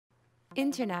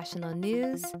International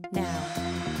news now.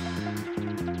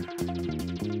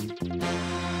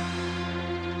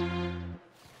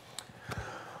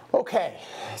 Okay,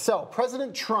 so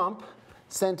President Trump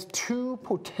sent two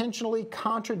potentially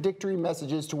contradictory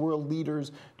messages to world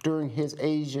leaders during his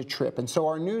Asia trip. And so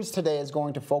our news today is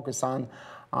going to focus on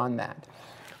that.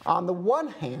 On the one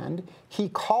hand, he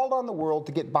called on the world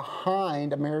to get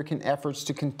behind American efforts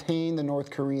to contain the North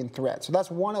Korean threat. So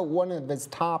that's one of his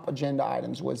top agenda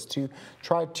items, was to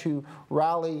try to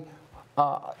rally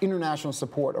international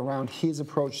support around his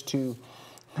approach to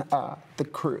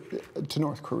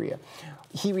North Korea.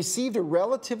 He received a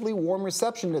relatively warm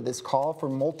reception to this call for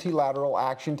multilateral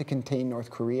action to contain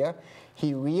North Korea.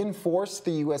 He reinforced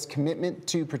the U.S. commitment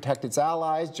to protect its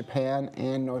allies, Japan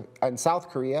and South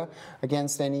Korea,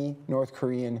 against any North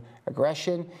Korean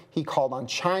aggression. He called on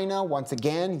China, once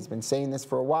again, he's been saying this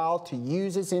for a while, to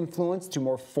use its influence to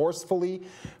more forcefully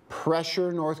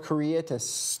pressure North Korea to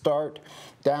start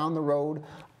down the road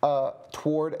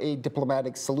toward a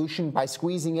diplomatic solution by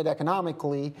squeezing it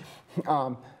economically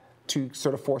to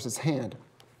sort of force its hand.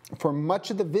 For much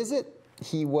of the visit,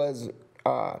 he was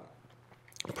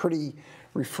pretty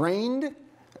refrained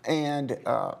and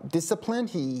disciplined.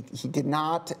 He did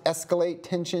not escalate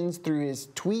tensions through his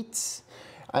tweets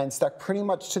and stuck pretty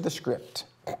much to the script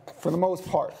for the most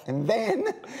part. And then,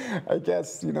 I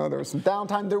guess, there was some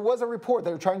downtime. There was a report.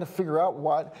 They were trying to figure out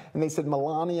what, and they said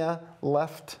Melania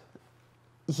left.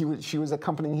 She was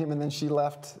accompanying him, and then she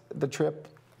left the trip,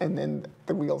 and then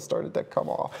the wheels started to come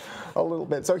off a little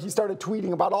bit. So he started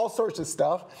tweeting about all sorts of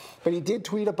stuff, but he did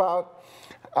tweet about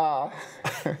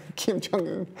Kim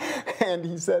Jong-un, and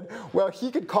he said, well, he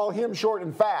could call him short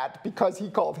and fat because he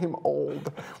called him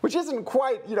old, which isn't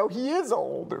quite, he is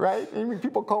old, right? I mean,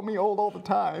 people call me old all the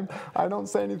time. I don't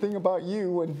say anything about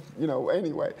you, and,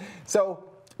 anyway. So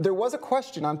there was a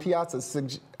question on Piazza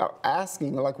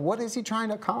asking, like, what is he trying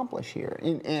to accomplish here?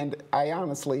 And I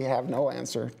honestly have no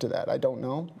answer to that. I don't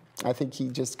know. I think he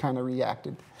just kind of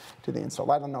reacted to the insult.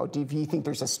 I don't know. Do you think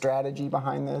there's a strategy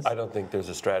behind this? I don't think there's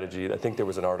a strategy. I think there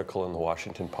was an article in the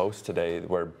Washington Post today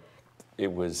where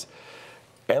it was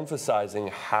emphasizing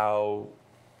how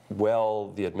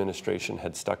well the administration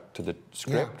had stuck to the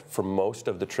script for most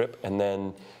of the trip, and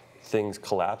then things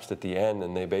collapsed at the end,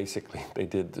 and they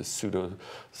did the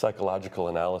pseudo-psychological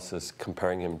analysis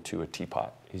comparing him to a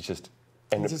teapot. He's just...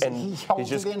 He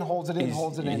holds it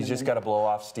in. He's just got to blow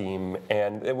off steam,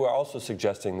 and we're also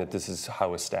suggesting that this is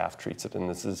how his staff treats it, and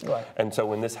this is. Right. And so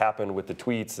when this happened with the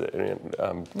tweets,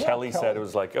 Kelly said it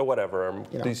was like, oh, whatever.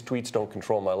 These tweets don't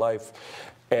control my life,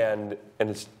 and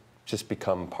it's just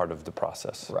become part of the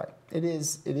process. Right. It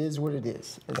is what it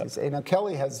is. And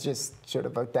Kelly has just sort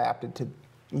of adapted to.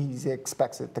 He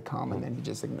expects it to come, and then he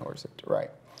just ignores it. Right.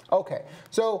 Okay.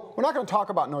 So we're not going to talk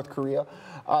about North Korea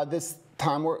this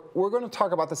time. We're going to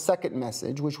talk about the second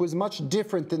message, which was much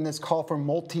different than this call for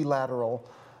multilateral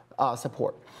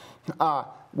support.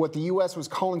 What the U.S. was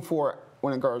calling for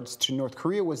when it regards to North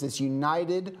Korea was this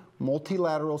united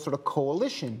multilateral sort of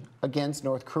coalition against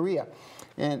North Korea.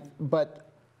 But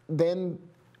then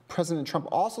President Trump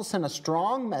also sent a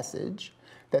strong message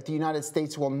that the United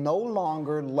States will no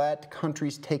longer let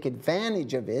countries take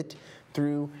advantage of it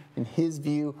through, in his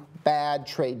view, bad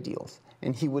trade deals.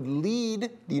 And he would lead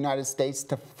the United States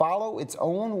to follow its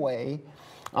own way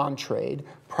on trade,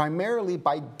 primarily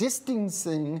by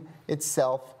distancing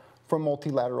itself from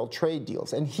multilateral trade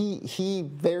deals. And he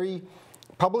very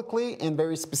publicly and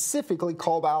very specifically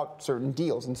called out certain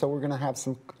deals. And so we're going to have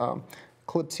some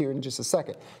clips here in just a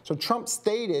second. So Trump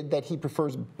stated that he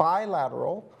prefers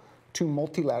bilateral to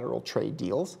multilateral trade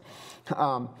deals,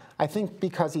 I think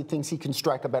because he thinks he can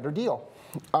strike a better deal,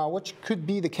 which could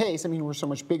be the case. I mean, we're so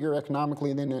much bigger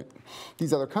economically than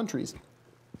these other countries.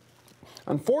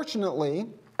 Unfortunately,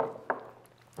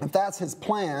 if that's his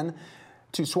plan,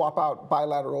 to swap out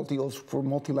bilateral deals for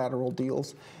multilateral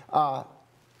deals,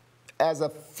 as a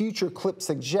future clip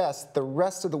suggests, the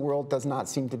rest of the world does not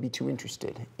seem to be too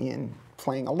interested in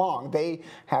playing along. They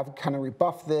have kind of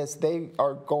rebuffed this. They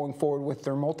are going forward with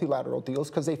their multilateral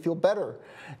deals because they feel better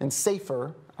and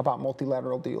safer about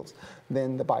multilateral deals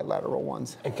than the bilateral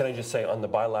ones. And can I just say, on the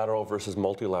bilateral versus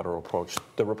multilateral approach,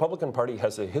 the Republican Party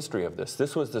has a history of this.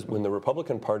 This was when the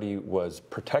Republican Party was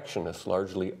protectionist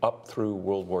largely up through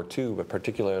World War II, but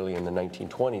particularly in the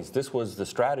 1920s. This was the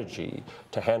strategy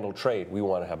to handle trade. We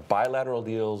want to have bilateral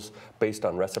deals based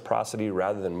on reciprocity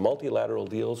rather than multilateral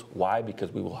deals. Why? Because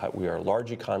we are a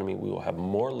large economy. We will have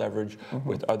more leverage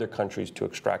with other countries to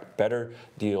extract better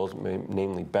deals,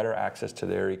 namely better access to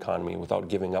their economy without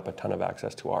giving giving up a ton of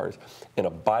access to ours in a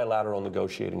bilateral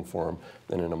negotiating forum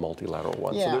than in a multilateral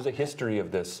one. So there's a history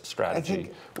of this strategy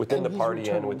within the party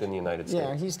and within the United States.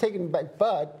 Yeah, he's taken back,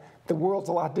 but the world's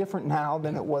a lot different now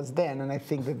than it was then, and I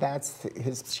think that that's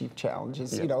his chief challenge.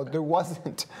 Is there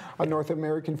wasn't a North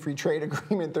American free trade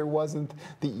agreement, there wasn't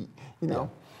the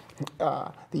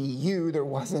the EU, there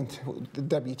wasn't the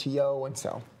WTO, and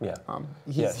so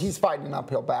he's fighting an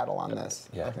uphill battle on this.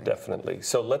 Yeah, definitely.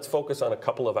 So let's focus on a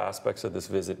couple of aspects of this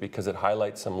visit because it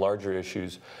highlights some larger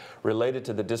issues related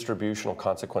to the distributional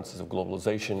consequences of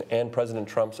globalization and President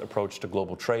Trump's approach to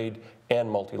global trade and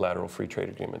multilateral free trade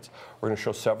agreements. We're going to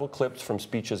show several clips from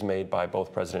speeches made by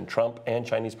both President Trump and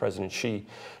Chinese President Xi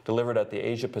delivered at the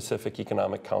Asia-Pacific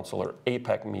Economic Council, or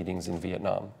APEC, meetings in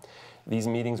Vietnam. These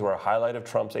meetings were a highlight of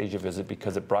Trump's Asia visit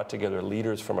because it brought together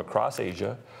leaders from across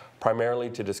Asia, primarily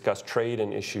to discuss trade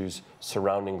and issues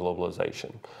surrounding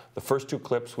globalization. The first two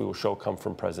clips we will show come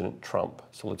from President Trump.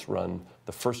 So let's run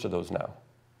the first of those now.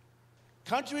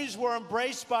 Countries were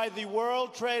embraced by the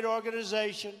World Trade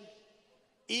Organization,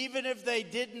 even if they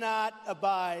did not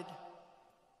abide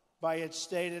by its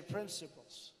stated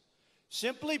principles.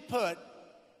 Simply put,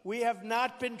 we have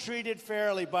not been treated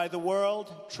fairly by the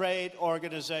World Trade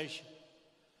Organization.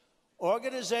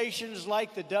 Organizations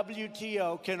like the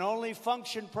WTO can only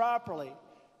function properly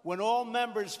when all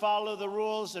members follow the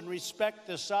rules and respect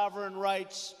the sovereign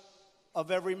rights of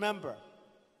every member.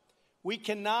 We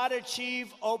cannot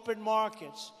achieve open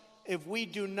markets if we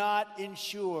do not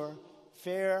ensure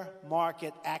fair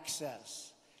market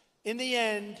access. In the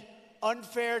end,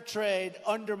 unfair trade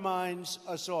undermines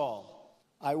us all.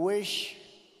 I wish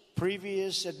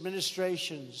previous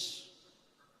administrations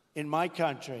in my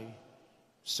country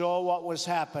saw what was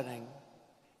happening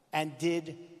and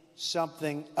did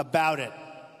something about it.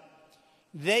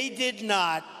 They did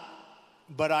not,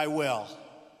 but I will.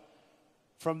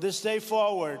 From this day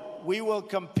forward, we will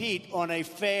compete on a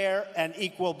fair and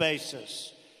equal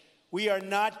basis. We are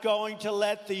not going to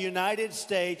let the United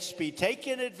States be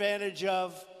taken advantage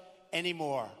of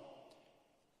anymore.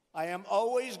 I am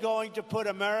always going to put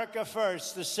America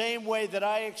first, the same way that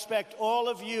I expect all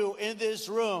of you in this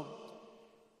room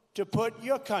to put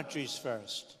your countries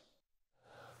first.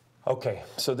 Okay,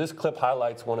 so this clip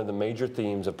highlights one of the major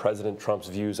themes of President Trump's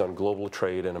views on global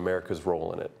trade and America's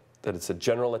role in it, that it's a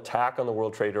general attack on the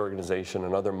World Trade Organization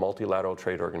and other multilateral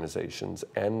trade organizations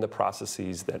and the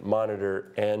processes that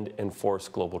monitor and enforce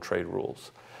global trade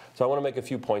rules. So I want to make a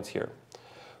few points here.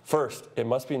 First, it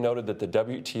must be noted that the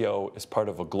WTO is part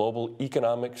of a global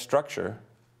economic structure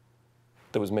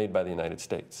that was made by the United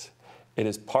States. It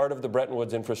is part of the Bretton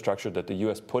Woods infrastructure that the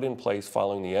U.S. put in place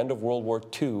following the end of World War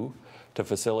II to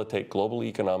facilitate global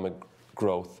economic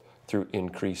growth through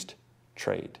increased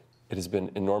trade. It has been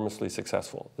enormously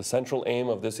successful. The central aim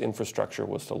of this infrastructure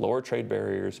was to lower trade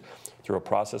barriers through a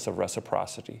process of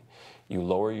reciprocity. You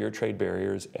lower your trade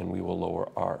barriers and we will lower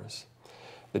ours.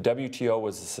 The WTO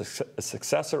was a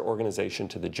successor organization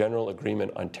to the General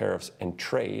Agreement on Tariffs and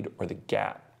Trade, or the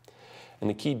GATT. And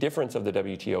the key difference of the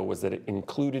WTO was that it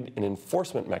included an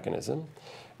enforcement mechanism,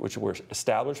 which were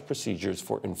established procedures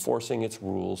for enforcing its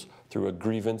rules through a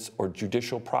grievance or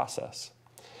judicial process.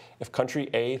 If country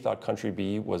A thought country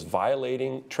B was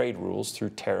violating trade rules through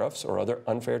tariffs or other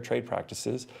unfair trade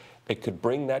practices, it could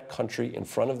bring that country in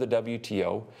front of the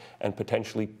WTO and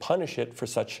potentially punish it for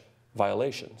such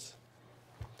violations.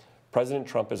 President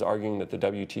Trump is arguing that the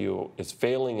WTO is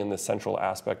failing in this central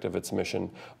aspect of its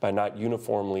mission by not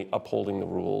uniformly upholding the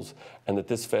rules, and that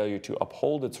this failure to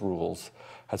uphold its rules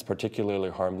has particularly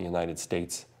harmed the United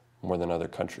States more than other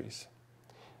countries.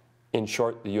 In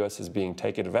short, the U.S. is being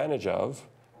taken advantage of,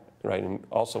 right? And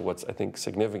also what's, I think,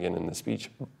 significant in the speech,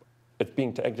 it's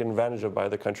being taken advantage of by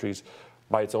other countries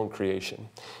by its own creation.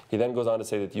 He then goes on to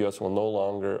say that the U.S. will no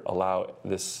longer allow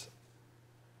this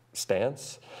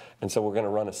stance. And so we're going to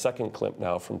run a second clip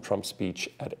now from Trump's speech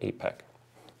at APEC.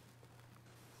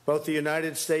 Both the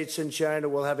United States and China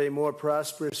will have a more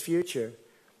prosperous future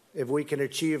if we can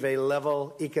achieve a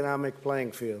level economic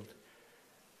playing field.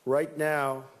 Right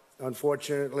now,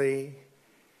 unfortunately,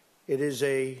 it is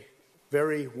a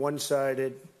very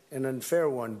one-sided and unfair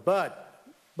one.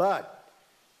 But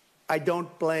I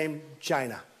don't blame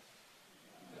China.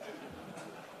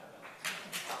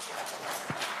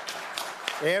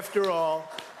 After all,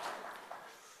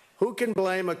 who can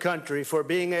blame a country for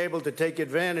being able to take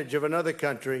advantage of another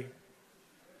country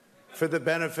for the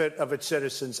benefit of its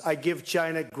citizens? I give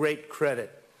China great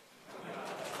credit.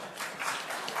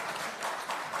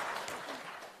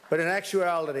 But in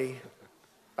actuality,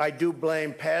 I do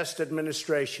blame past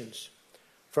administrations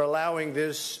for allowing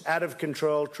this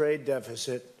out-of-control trade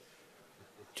deficit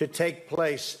to take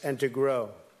place and to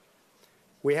grow.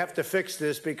 We have to fix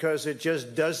this because it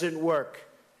just doesn't work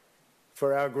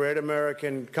for our great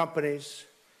American companies,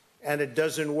 and it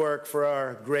doesn't work for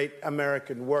our great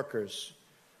American workers.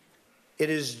 It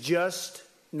is just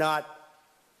not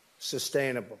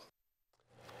sustainable.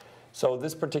 So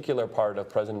this particular part of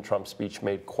President Trump's speech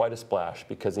made quite a splash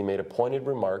because he made a pointed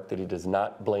remark that he does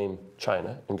not blame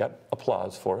China and got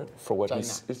applause for it, for what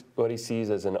he sees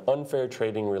as an unfair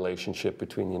trading relationship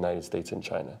between the United States and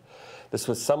China. This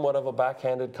was somewhat of a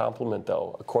backhanded compliment,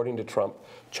 though. According to Trump,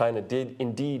 China did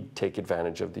indeed take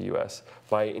advantage of the U.S.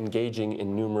 by engaging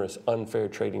in numerous unfair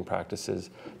trading practices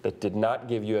that did not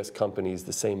give U.S. companies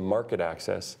the same market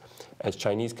access as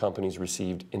Chinese companies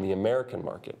received in the American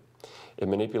market. It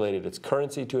manipulated its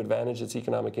currency to advantage its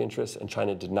economic interests, and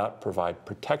China did not provide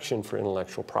protection for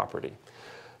intellectual property.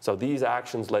 So these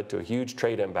actions led to a huge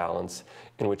trade imbalance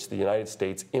in which the United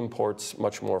States imports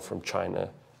much more from China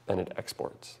than it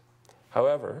exports.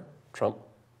 However, Trump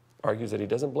argues that he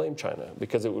doesn't blame China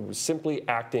because it was simply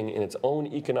acting in its own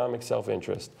economic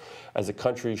self-interest, as a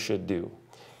country should do.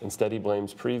 Instead, he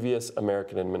blames previous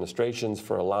American administrations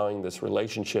for allowing this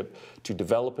relationship to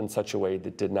develop in such a way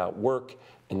that did not work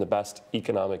in the best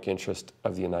economic interest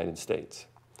of the United States.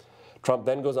 Trump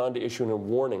then goes on to issue a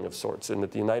warning of sorts, in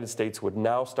that the United States would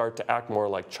now start to act more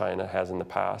like China has in the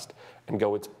past and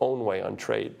go its own way on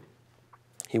trade.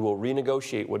 He will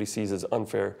renegotiate what he sees as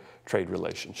unfair trade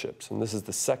relationships. And this is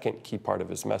the second key part of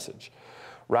his message.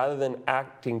 Rather than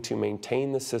acting to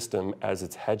maintain the system as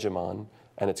its hegemon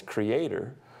and its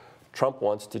creator, Trump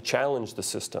wants to challenge the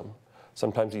system.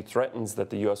 Sometimes he threatens that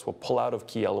the U.S. will pull out of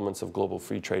key elements of global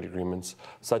free trade agreements,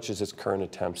 such as his current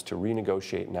attempts to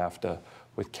renegotiate NAFTA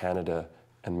with Canada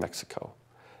and Mexico.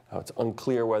 Now, it's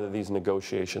unclear whether these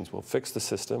negotiations will fix the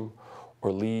system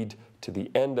or lead to the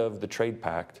end of the trade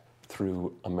pact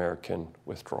through American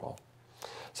withdrawal.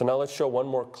 So now let's show one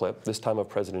more clip, this time of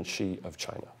President Xi of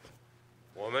China.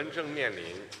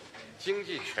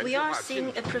 We are seeing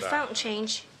a profound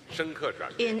change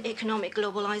in economic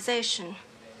globalization.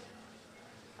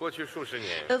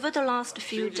 Over the last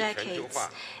few decades,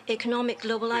 economic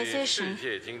globalization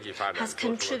has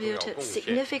contributed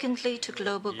significantly to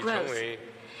global growth.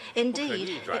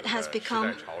 Indeed, it has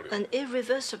become an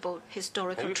irreversible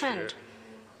historical trend.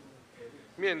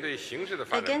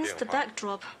 Against the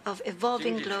backdrop of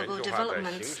evolving global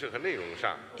developments,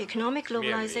 economic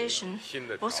globalization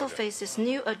also faces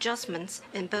new adjustments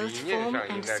in both form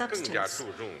and substance.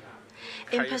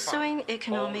 In pursuing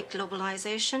economic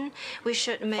globalization, we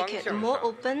should make it more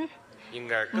open,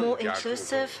 more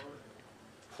inclusive,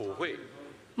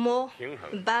 more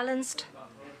balanced,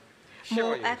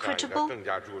 more equitable,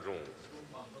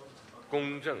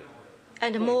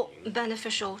 and more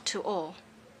beneficial to all.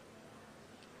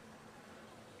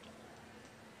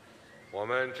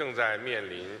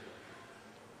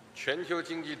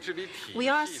 We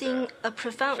are seeing a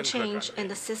profound change in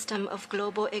the system of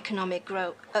global economic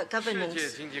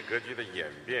governance.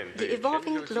 The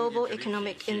evolving global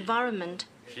economic environment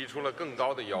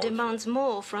demands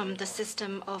more from the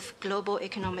system of global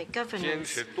economic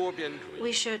governance.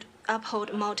 We should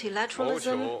uphold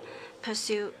multilateralism,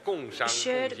 pursue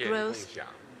shared growth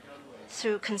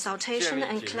through consultation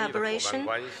and collaboration,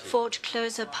 forge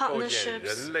closer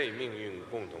partnerships,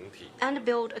 and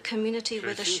build a community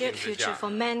with a shared future for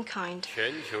mankind.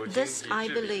 This, I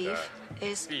believe,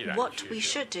 is what we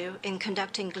should do in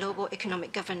conducting global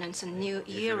economic governance in the new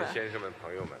era.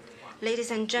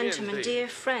 Ladies and gentlemen, dear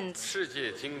friends,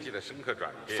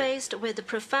 faced with the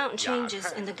profound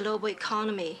changes in the global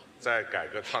economy,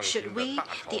 should we,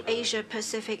 the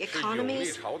Asia-Pacific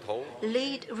economies,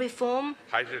 lead reform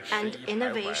and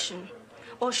innovation,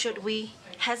 or should we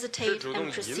hesitate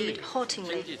and proceed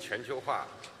haltingly?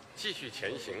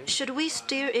 Should we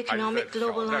steer economic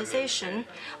globalization,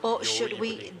 or should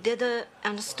we dither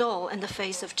and stall in the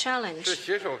face of challenge?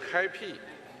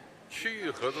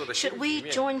 Should we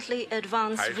jointly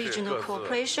advance regional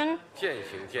cooperation,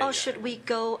 or should we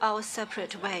go our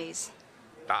separate ways?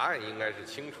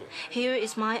 Here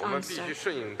is my answer.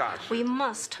 We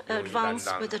must advance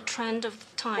with the trend of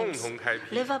times,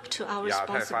 live up to our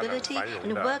responsibility,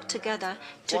 and work together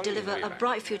to deliver a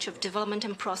bright future of development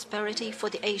and prosperity for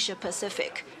the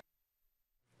Asia-Pacific.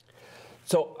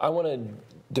 So I want to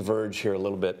diverge here a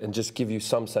little bit and just give you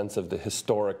some sense of the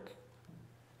historic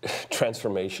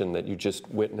transformation that you just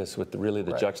witnessed with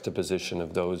the juxtaposition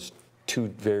of those two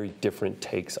very different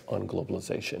takes on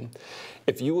globalization.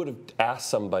 If you would have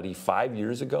asked somebody 5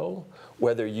 years ago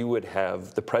whether you would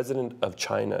have the president of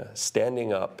China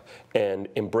standing up and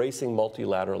embracing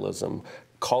multilateralism,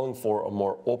 calling for a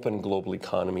more open global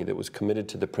economy that was committed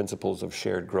to the principles of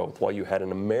shared growth, while you had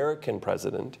an American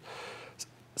president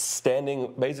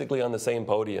standing basically on the same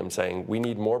podium saying we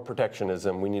need more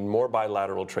protectionism, we need more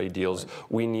bilateral trade deals,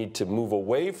 we need to move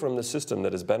away from the system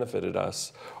that has benefited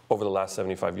us over the last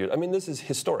 75 years. I mean, this is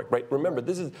historic, right? Remember,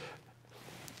 this is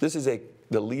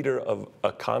the leader of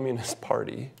a communist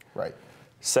party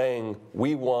saying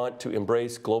we want to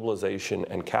embrace globalization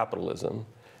and capitalism,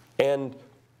 and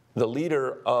the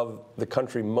leader of the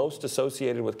country most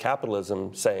associated with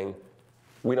capitalism saying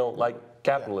we don't like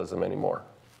capitalism anymore.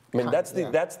 I mean, that's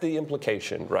the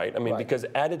implication, right? I mean, because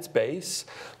at its base,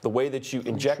 the way that you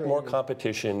inject more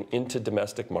competition into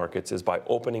domestic markets is by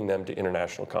opening them to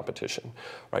international competition,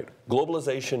 right?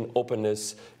 Globalization,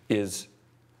 openness is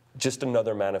just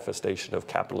another manifestation of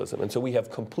capitalism. And so we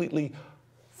have completely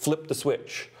flipped the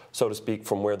switch, so to speak,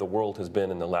 from where the world has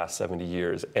been in the last 70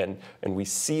 years. And we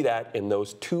see that in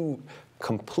those two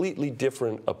completely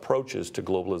different approaches to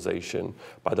globalization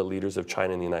by the leaders of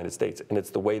China and the United States. And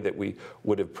it's the way that we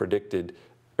would have predicted,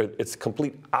 it's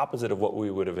complete opposite of what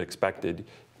we would have expected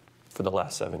for the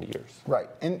last 70 years. Right,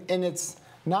 and it's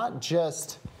not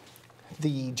just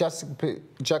the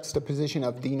juxtaposition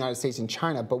of the United States and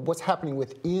China, but what's happening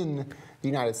within the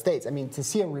United States. I mean, to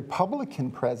see a Republican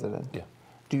president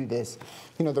do this,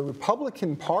 you know, the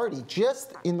Republican Party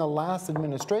just in the last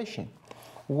administration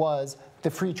was the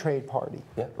Free Trade Party,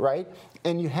 right?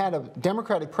 And you had a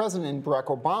Democratic president, Barack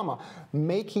Obama,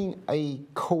 making a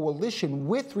coalition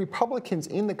with Republicans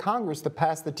in the Congress to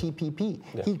pass the TPP.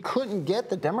 He couldn't get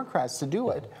the Democrats to do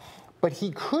it, but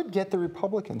he could get the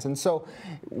Republicans. And so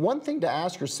one thing to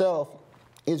ask yourself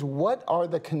is, what are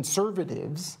the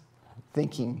conservatives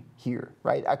thinking here,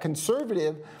 right? A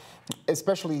conservative,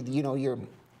 especially, you know, your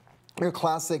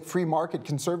classic free market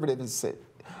conservative,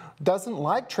 doesn't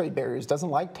like trade barriers,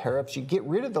 doesn't like tariffs. You get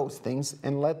rid of those things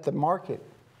and let the market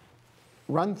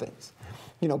run things.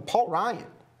 You know, Paul Ryan,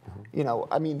 you know,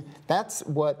 I mean, that's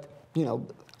what, you know,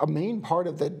 a main part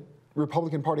of the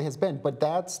Republican Party has been, but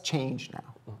that's changed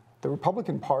now. The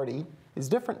Republican Party is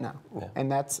different now,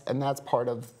 and that's part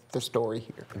of the story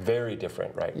here. Very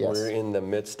different, right? Yes. We're in the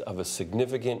midst of a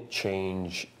significant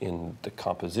change in the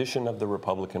composition of the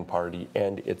Republican Party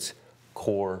and its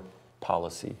core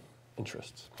policy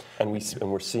interests. And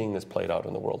we're seeing this played out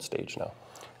on the world stage now.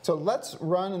 So let's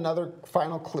run another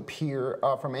final clip here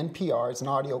from NPR. It's an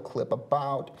audio clip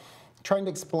about trying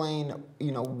to explain,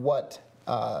 you know, what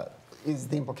is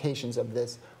the implications of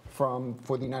this for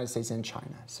the United States and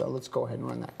China. So let's go ahead and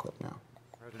run that clip now.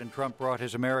 President Trump brought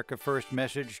his America First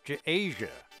message to Asia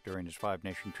during his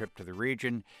five-nation trip to the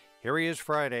region. Here he is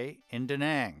Friday in Da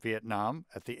Nang, Vietnam,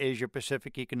 at the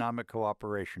Asia-Pacific Economic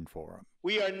Cooperation Forum.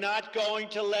 We are not going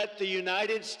to let the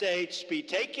United States be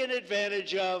taken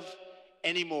advantage of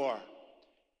anymore.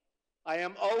 I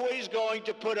am always going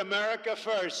to put America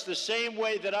first, the same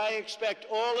way that I expect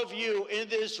all of you in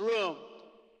this room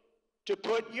to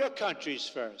put your countries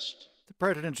first. The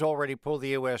president's already pulled the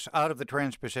U.S. out of the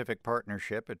Trans-Pacific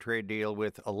Partnership, a trade deal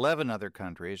with 11 other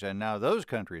countries, and now those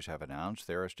countries have announced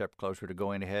they're a step closer to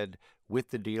going ahead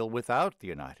with the deal without the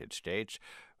United States.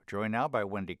 We're joined now by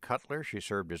Wendy Cutler. She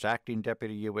served as acting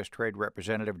deputy U.S. Trade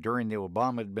Representative during the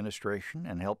Obama administration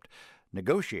and helped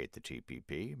negotiate the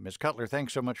TPP. Ms. Cutler,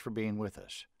 thanks so much for being with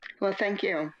us. Well, thank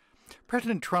you.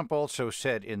 President Trump also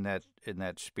said in that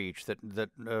speech that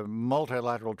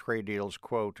multilateral trade deals,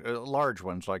 quote, large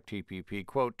ones like TPP,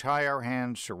 quote, tie our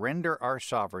hands, surrender our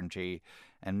sovereignty,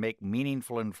 and make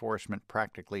meaningful enforcement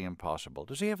practically impossible.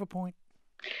 Does he have a point?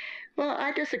 Well,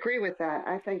 I disagree with that.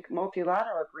 I think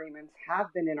multilateral agreements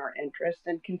have been in our interest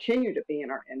and continue to be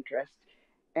in our interest.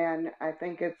 And I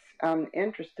think it's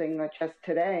interesting that just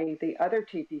today, the other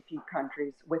TPP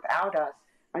countries without us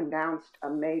announced a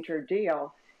major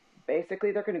deal.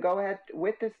 Basically, they're going to go ahead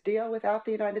with this deal without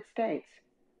the United States.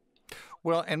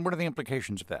 Well, and what are the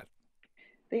implications of that?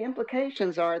 The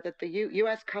implications are that the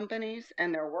U.S. companies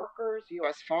and their workers,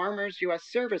 U.S. farmers, U.S.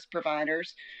 service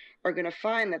providers are going to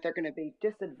find that they're going to be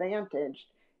disadvantaged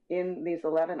in these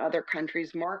 11 other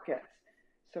countries' markets.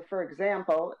 So, for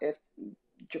example, if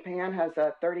Japan has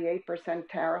a 38%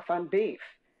 tariff on beef,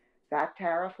 that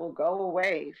tariff will go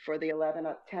away for the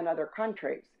 10 other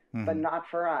countries, but not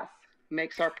for us.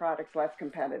 Makes our products less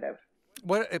competitive.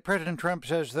 What President Trump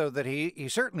says, though, that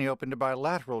he's certainly open to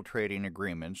bilateral trading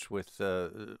agreements with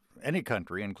any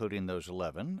country, including those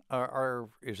 11.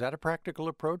 Is that a practical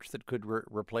approach that could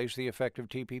replace the effective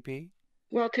TPP?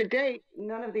 Well, to date,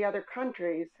 none of the other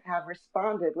countries have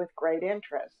responded with great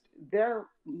interest. They're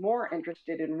more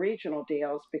interested in regional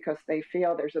deals because they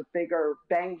feel there's a bigger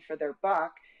bang for their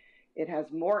buck. It has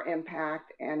more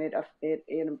impact, and it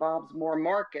involves more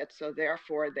markets, so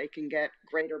therefore they can get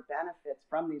greater benefits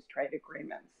from these trade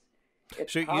agreements.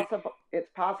 It's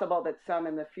possible that some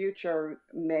in the future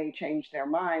may change their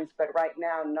minds, but right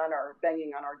now none are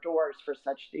banging on our doors for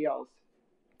such deals.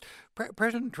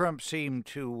 President Trump seemed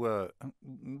to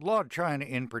laud China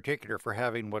in particular for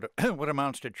having what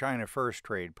amounts to China first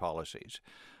trade policies.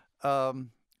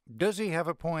 Does he have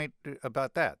a point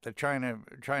about that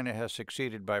China has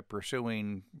succeeded by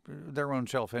pursuing their own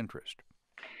self-interest?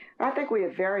 I think we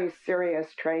have very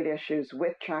serious trade issues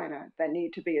with China that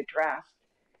need to be addressed.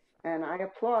 And I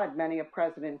applaud many of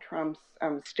President Trump's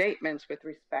statements with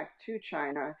respect to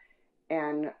China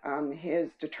and his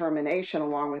determination,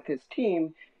 along with his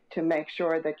team, to make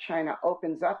sure that China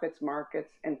opens up its markets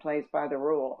and plays by the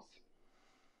rules.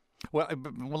 Well,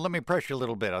 let me press you a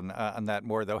little bit on that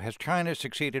more, though. Has China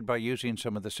succeeded by using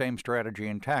some of the same strategy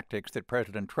and tactics that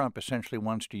President Trump essentially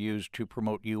wants to use to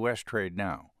promote U.S. trade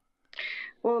now?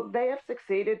 Well, they have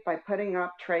succeeded by putting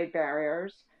up trade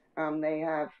barriers. They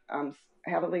have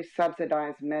heavily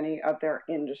subsidized many of their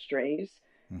industries,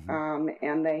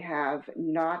 and they have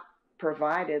not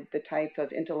provided the type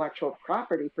of intellectual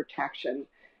property protection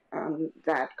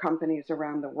that companies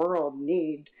around the world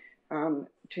need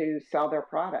to sell their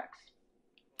products.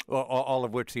 Well, all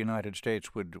of which the United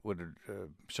States would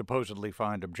supposedly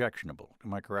find objectionable.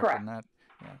 Am I correct in that?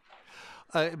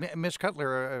 Yeah. Ms.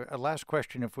 Cutler, a last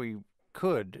question, if we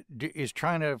could. Is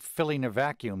China filling a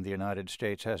vacuum the United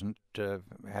States hasn't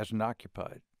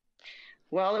occupied?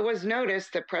 Well, it was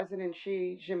noticed that President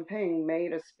Xi Jinping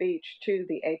made a speech to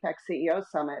the APEC CEO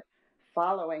Summit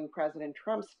following President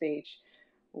Trump's speech,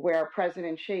 where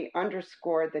President Xi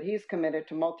underscored that he's committed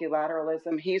to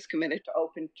multilateralism, he's committed to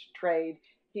open trade,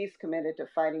 he's committed to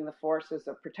fighting the forces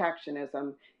of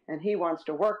protectionism, and he wants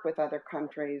to work with other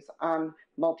countries on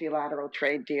multilateral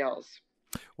trade deals.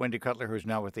 Wendy Cutler, who's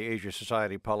now with the Asia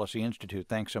Society Policy Institute,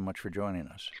 thanks so much for joining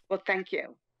us. Well, thank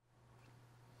you.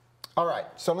 All right,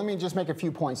 so let me just make a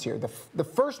few points here. The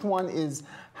first one is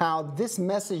how this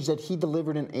message that he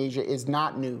delivered in Asia is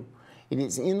not new. It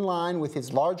is in line with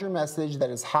his larger message that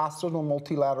is hostile to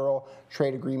multilateral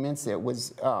trade agreements. It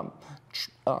was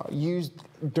used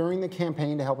during the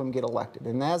campaign to help him get elected.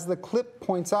 And as the clip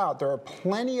points out, there are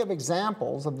plenty of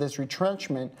examples of this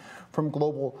retrenchment from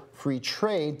global free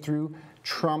trade through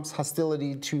Trump's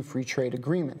hostility to free trade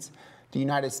agreements. The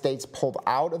United States pulled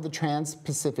out of the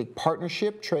Trans-Pacific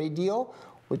Partnership trade deal,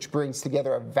 which brings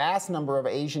together a vast number of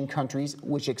Asian countries,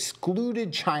 which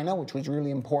excluded China, which was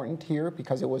really important here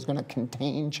because it was going to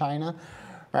contain China,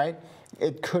 right?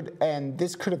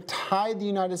 This could have tied the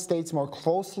United States more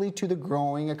closely to the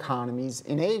growing economies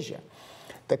in Asia.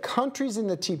 The countries in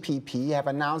the TPP have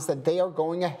announced that they are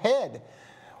going ahead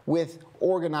with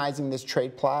organizing this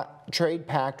trade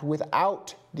pact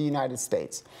without the United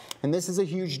States. And this is a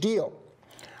huge deal.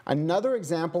 Another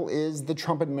example is the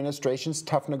Trump administration's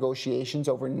tough negotiations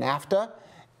over NAFTA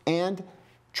and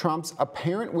Trump's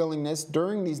apparent willingness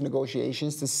during these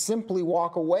negotiations to simply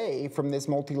walk away from this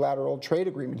multilateral trade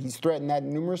agreement. He's threatened that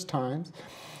numerous times.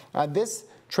 This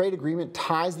trade agreement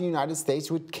ties the United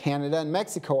States with Canada and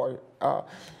Mexico, our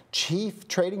chief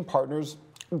trading partners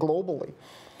globally.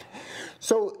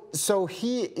 So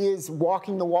he is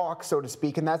walking the walk, so to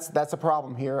speak, and that's a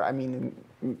problem here. I mean,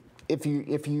 if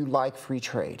you like free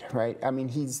trade, right? I mean,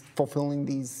 he's fulfilling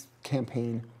these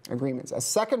campaign agreements. A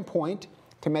second point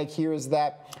to make here is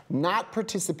that not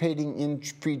participating in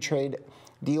free trade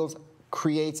deals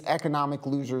creates economic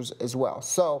losers as well.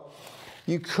 So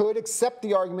you could accept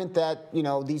the argument that, you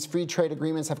know, these free trade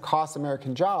agreements have cost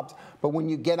American jobs, but when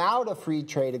you get out of free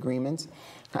trade agreements,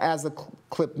 as the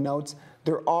clip notes,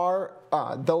 there are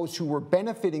those who were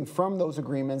benefiting from those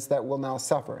agreements that will now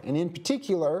suffer. And in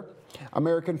particular,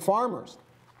 American farmers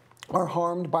are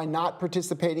harmed by not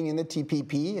participating in the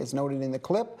TPP, as noted in the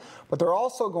clip, but they're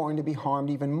also going to be harmed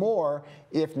even more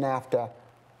if NAFTA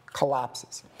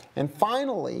collapses. And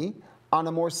finally, on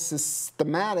a more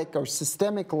systemic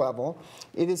level,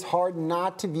 it is hard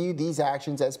not to view these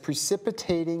actions as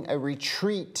precipitating a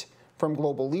retreat from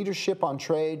global leadership on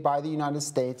trade by the United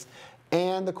States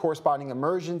and the corresponding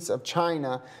emergence of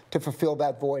China to fulfill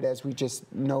that void, as we just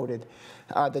noted,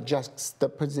 the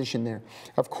juxtaposition there.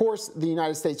 Of course, the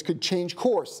United States could change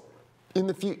course in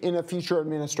a future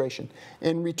administration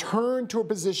and return to a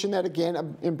position that,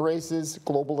 again, embraces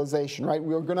globalization, right?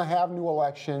 We're going to have new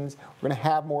elections. We're going to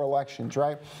have more elections,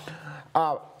 right?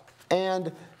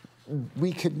 And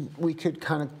we could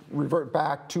kind of revert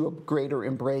back to a greater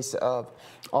embrace of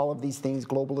all of these things,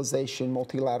 globalization,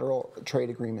 multilateral trade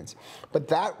agreements. But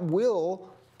that will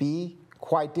be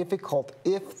quite difficult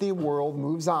if the world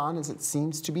moves on, as it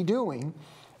seems to be doing,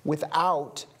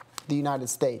 without the United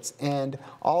States. And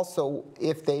also,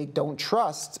 if they don't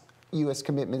trust U.S.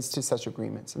 commitments to such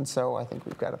agreements. And so I think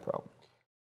we've got a problem.